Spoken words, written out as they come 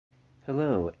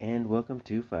Hello and welcome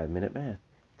to 5-Minute Math.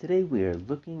 Today we are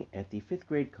looking at the 5th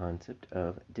grade concept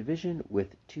of division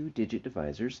with two-digit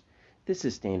divisors. This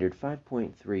is standard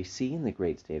 5.3c in the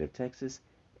great state of Texas,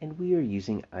 and we are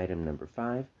using item number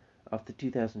 5 off the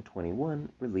 2021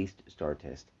 released STAAR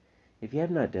test. If you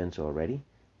have not done so already,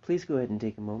 please go ahead and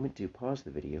take a moment to pause the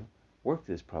video, work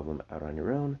this problem out on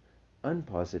your own,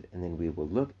 unpause it, and then we will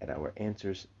look at our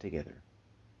answers together.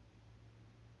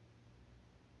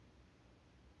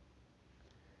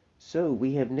 So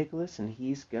we have Nicholas, and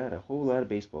he's got a whole lot of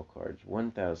baseball cards,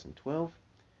 1,012.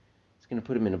 He's going to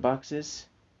put them into boxes.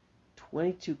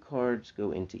 22 cards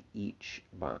go into each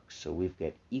box. So we've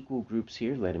got equal groups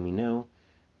here letting me know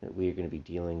that we are going to be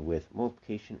dealing with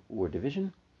multiplication or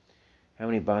division. How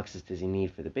many boxes does he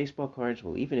need for the baseball cards?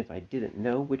 Well, even if I didn't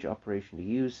know which operation to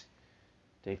use,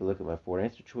 take a look at my 4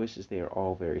 answer choices. They are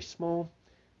all very small,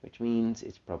 which means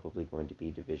it's probably going to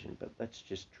be division. But let's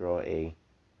just draw a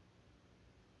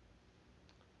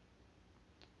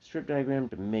strip diagram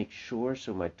to make sure.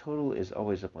 So my total is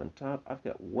always up on top. I've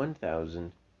got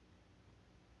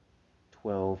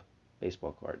 1,012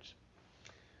 baseball cards.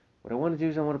 What I want to do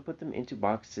is I want to put them into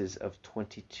boxes of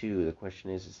 22. The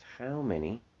question is how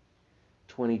many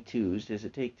 22s does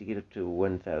it take to get up to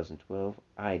 1,012?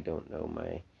 I don't know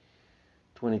my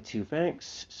 22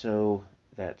 facts, so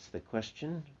that's the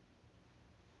question.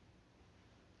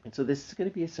 And so this is going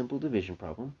to be a simple division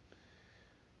problem.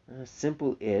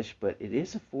 Simple-ish, but it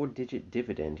is a 4-digit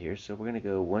dividend here, so we're going to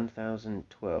go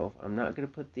 1,012. I'm not going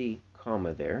to put the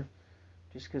comma there,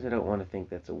 just because I don't want to think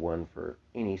that's a 1 for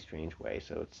any strange way.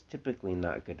 So it's typically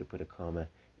not good to put a comma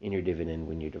in your dividend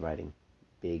when you're dividing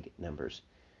big numbers.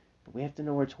 But we have to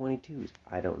know our 22s.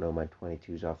 I don't know my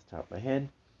 22s off the top of my head.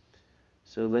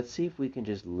 So let's see if we can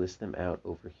just list them out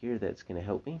over here. That's going to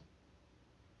help me.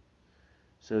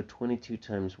 So 22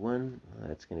 times 1,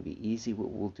 that's going to be easy. What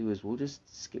we'll do is we'll just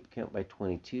skip count by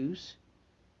 22s.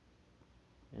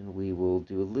 And we will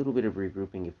do a little bit of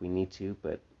regrouping if we need to,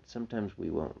 but sometimes we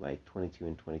won't, like 22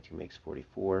 and 22 makes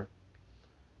 44.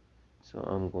 So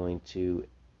I'm going to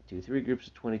do 3 groups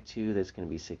of 22. That's going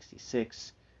to be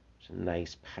 66. There's a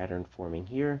nice pattern forming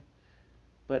here.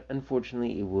 But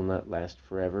unfortunately, it will not last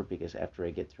forever because after I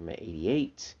get through my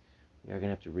 88, we are going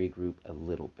to have to regroup a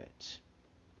little bit.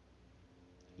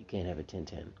 You can't have a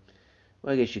 10-10.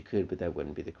 Well, I guess you could, but that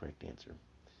wouldn't be the correct answer.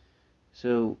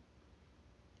 So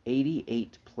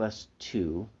 88 plus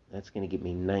 2, that's going to give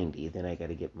me 90. Then I got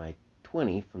to get my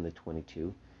 20 from the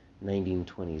 22. 90 and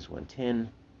 20 is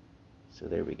 110. So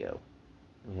there we go.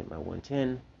 I hit my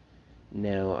 110.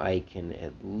 Now I can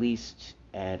at least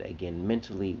add again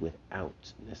mentally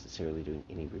without necessarily doing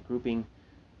any regrouping.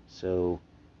 So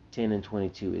 10 and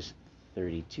 22 is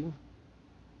 32.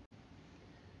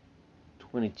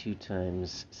 22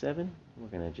 times 7, we're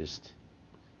going to just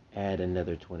add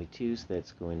another 22, so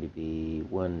that's going to be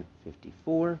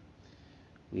 154.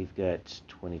 We've got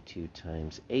 22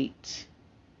 times 8,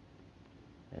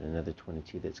 and another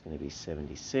 22, that's going to be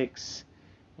 76.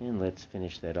 And let's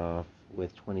finish that off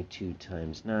with 22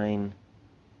 times 9.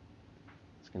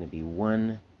 It's going to be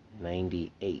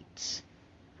 198. If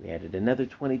we added another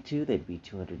 22, that'd be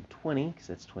 220, because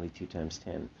that's 22 times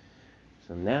 10.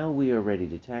 So now we are ready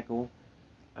to tackle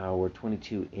our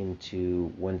 22 into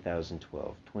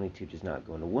 1,012. 22 does not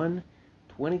go into 1.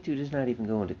 22 does not even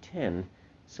go into 10.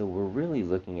 So we're really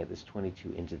looking at this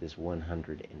 22 into this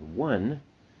 101.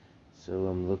 So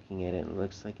I'm looking at it, and it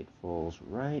looks like it falls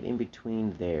right in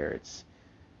between there. It's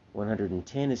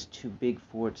 110 is too big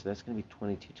for it, so that's going to be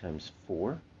 22 times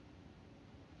 4.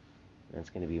 That's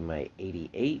going to be my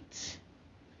 88.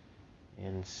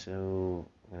 And so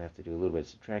I'm going to have to do a little bit of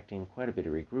subtracting, quite a bit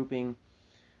of regrouping.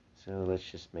 So let's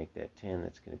just make that 10.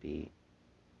 That's going to be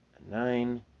a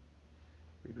 9.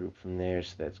 Regroup from there,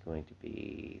 so that's going to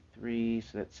be 3.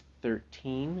 So that's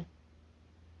 13.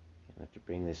 I have to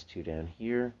bring this 2 down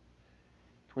here.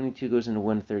 22 goes into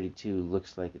 132.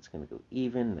 Looks like it's going to go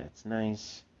even. That's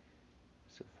nice.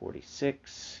 So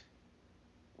 46,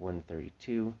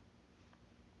 132.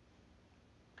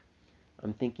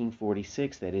 I'm thinking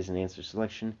 46. That is an answer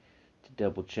selection. To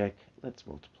double check, let's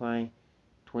multiply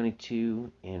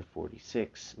 22 and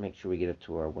 46. Make sure we get up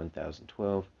to our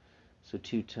 1,012. So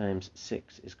 2 times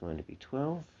 6 is going to be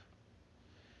 12.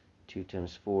 2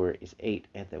 times 4 is 8.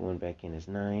 Add that 1 back in is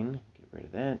 9. Get rid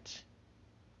of that.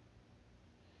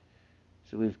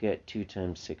 So we've got 2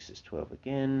 times 6 is 12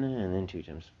 again. And then 2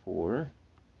 times 4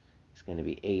 is going to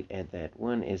be 8. Add that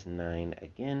 1 is 9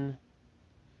 again.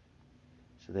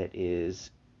 So that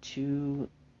is 2.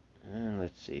 And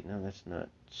let's see. No, that's not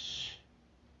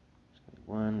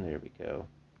 1. There we go.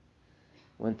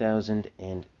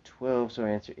 1,012. So our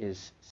answer is